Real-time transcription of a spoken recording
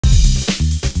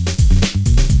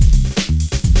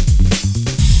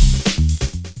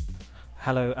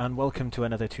Hello and welcome to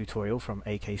another tutorial from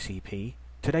AKCP.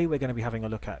 Today we're going to be having a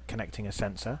look at connecting a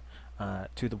sensor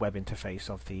to the web interface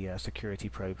of the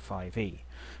securityProbe 5e.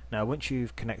 Now once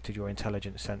you've connected your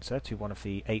intelligence sensor to one of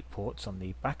the 8 ports on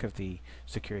the back of the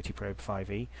securityProbe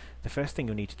 5e, the first thing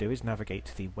you'll need to do is navigate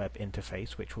to the web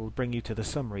interface, which will bring you to the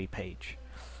summary page.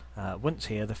 Once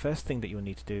here, the first thing that you'll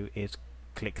need to do is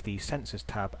click the Sensors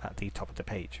tab at the top of the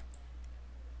page.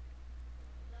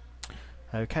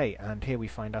 Okay, and here we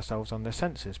find ourselves on the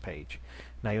sensors page.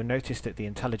 Now you'll notice that the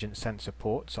intelligence sensor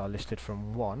ports are listed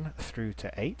from 1 through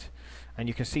to 8, and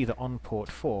you can see that on port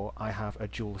 4 I have a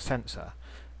dual sensor.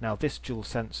 Now this dual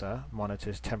sensor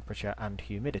monitors temperature and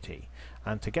humidity,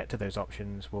 and to get to those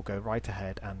options we'll go right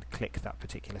ahead and click that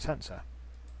particular sensor.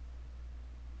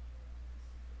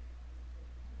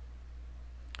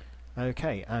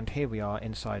 Okay, and here we are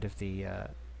inside of the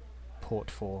port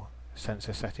 4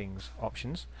 sensor settings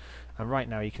options, and right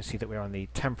now you can see that we're on the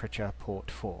temperature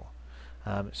port 4.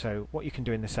 So what you can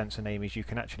do in the sensor name is you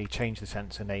can actually change the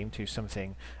sensor name to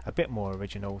something a bit more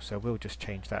original, so we'll just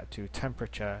change that to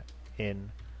temperature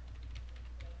in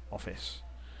office.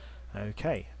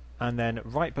 Okay, and then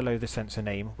right below the sensor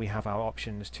name we have our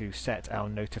options to set our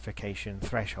notification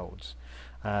thresholds.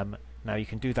 Now you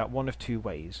can do that one of two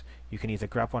ways. You can either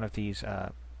grab one of these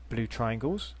blue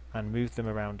triangles and move them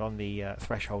around on the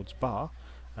thresholds bar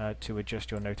to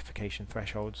adjust your notification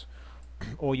thresholds,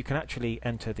 or you can actually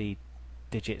enter the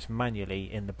digits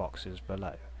manually in the boxes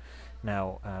below.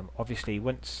 Now obviously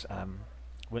once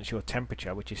your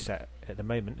temperature, which is set at the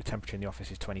moment, the temperature in the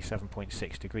office is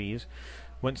 27.6 degrees,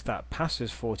 once that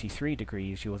passes 43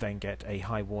 degrees you'll then get a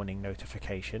high warning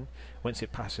notification. Once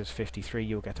it passes 53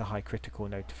 you'll get a high critical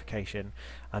notification,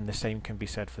 and the same can be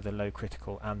said for the low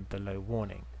critical and the low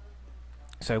warning.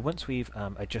 So once we've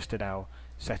adjusted our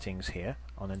settings here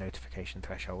on the notification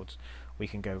thresholds, we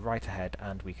can go right ahead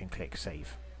and we can click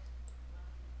Save.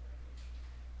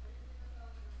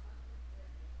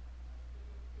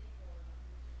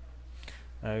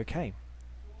 Okay,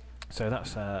 so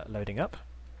that's loading up,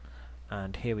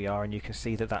 and here we are, and you can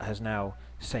see that that has now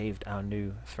saved our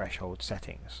new threshold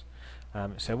settings.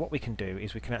 So what we can do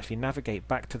is we can actually navigate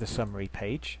back to the summary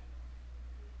page,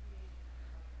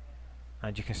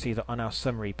 and you can see that on our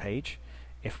summary page,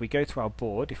 if we go to our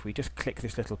board, if we just click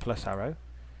this little plus arrow,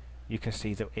 you can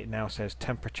see that it now says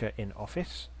temperature in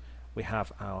office. We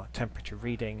have our temperature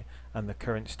reading and the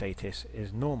current status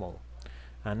is normal.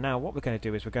 And now what we're going to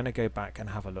do is we're going to go back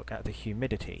and have a look at the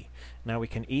humidity. Now we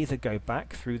can either go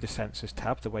back through the sensors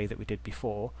tab the way that we did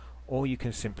before, or you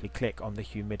can simply click on the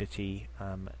humidity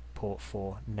port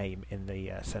 4 name in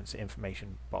the sensor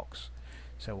information box.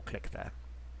 So we'll click there.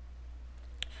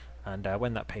 And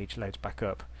when that page loads back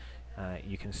up,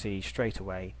 you can see straight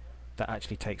away that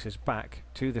actually takes us back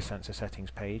to the sensor settings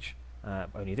page,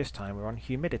 only this time we're on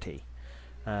humidity.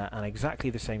 And exactly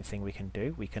the same thing we can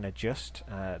do. We can adjust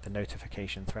the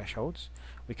notification thresholds.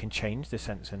 We can change the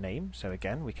sensor name. So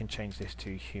again, we can change this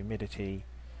to humidity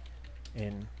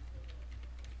in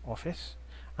office.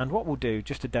 And what we'll do,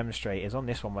 just to demonstrate, is on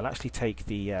this one we'll actually take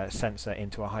the sensor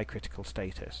into a high critical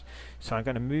status. So I'm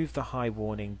going to move the high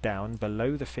warning down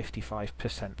below the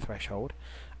 55% threshold,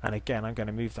 and again I'm going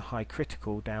to move the high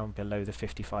critical down below the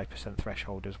 55%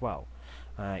 threshold as well.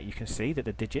 You can see that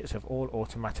the digits have all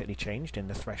automatically changed in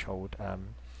the threshold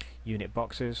unit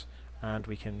boxes, and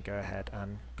we can go ahead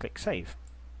and click Save.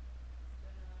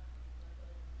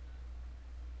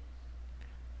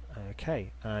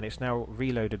 Okay, and it's now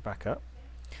reloaded back up.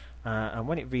 And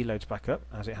when it reloads back up,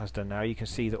 as it has done now, you can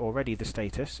see that already the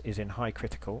status is in high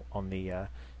critical on the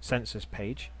sensors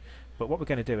page. But what we're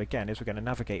going to do again is we're going to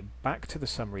navigate back to the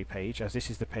summary page, as this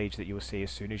is the page that you will see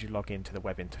as soon as you log into the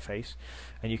web interface,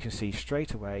 and you can see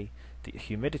straight away the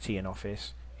humidity in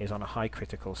office is on a high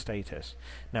critical status.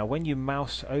 Now when you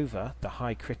mouse over the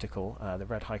high critical, the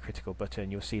red high critical button,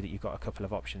 you'll see that you've got a couple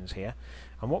of options here,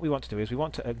 and what we want to do is we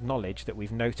want to acknowledge that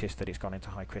we've noticed that it's gone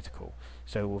into high critical.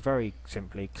 So we'll very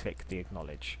simply click the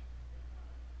acknowledge,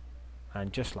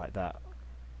 and just like that,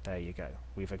 there you go,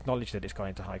 we've acknowledged that it's gone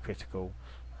into high critical,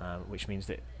 which means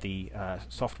that the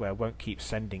software won't keep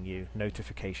sending you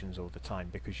notifications all the time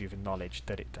because you've acknowledged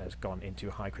that it has gone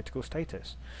into high critical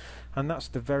status. And that's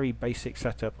the very basic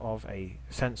setup of a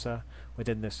sensor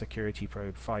within the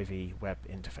securityProbe 5e web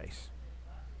interface.